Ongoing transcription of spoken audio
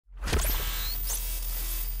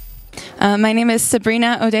My name is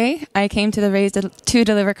Sabrina O'Day. I came to the Raise to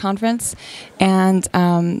Deliver conference, and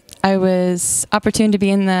I was opportune to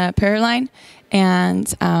be in the prayer line. And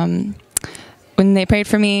when they prayed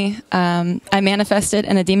for me, I manifested,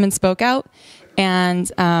 and a demon spoke out,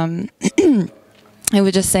 and it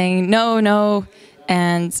was just saying no, no,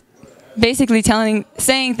 and basically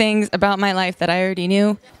saying things about my life that I already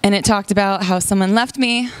knew. And it talked about how someone left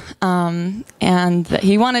me, and that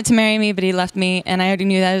he wanted to marry me, but he left me, and I already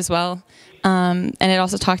knew that as well. And it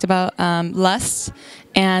also talked about lust,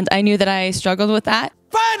 and I knew that I struggled with that.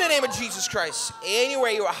 By the name of Jesus Christ,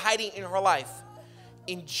 anywhere you are hiding in her life,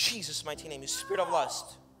 in Jesus' mighty name, you spirit of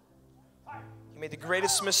lust, you made the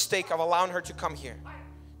greatest mistake of allowing her to come here.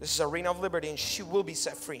 This is an arena of liberty, and she will be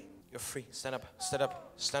set free. You're free. Stand up, stand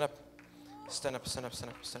up, stand up. Stand up, stand up,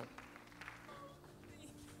 stand up, stand up.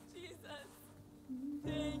 Jesus.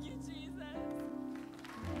 Thank you, Jesus.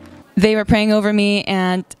 They were praying over me,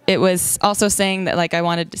 and it was also saying that like I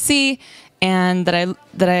wanted to see, and that I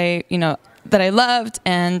loved,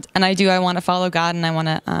 and I want to follow God, and I want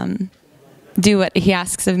to do what He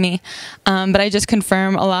asks of me. But I just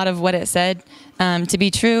confirm a lot of what it said to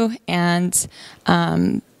be true, and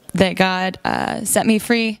that God set me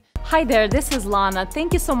free. Hi there, this is Lana.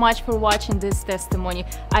 Thank you so much for watching this testimony.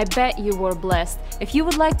 I bet you were blessed. If you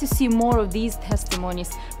would like to see more of these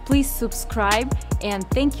testimonies, please subscribe, and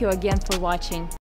thank you again for watching.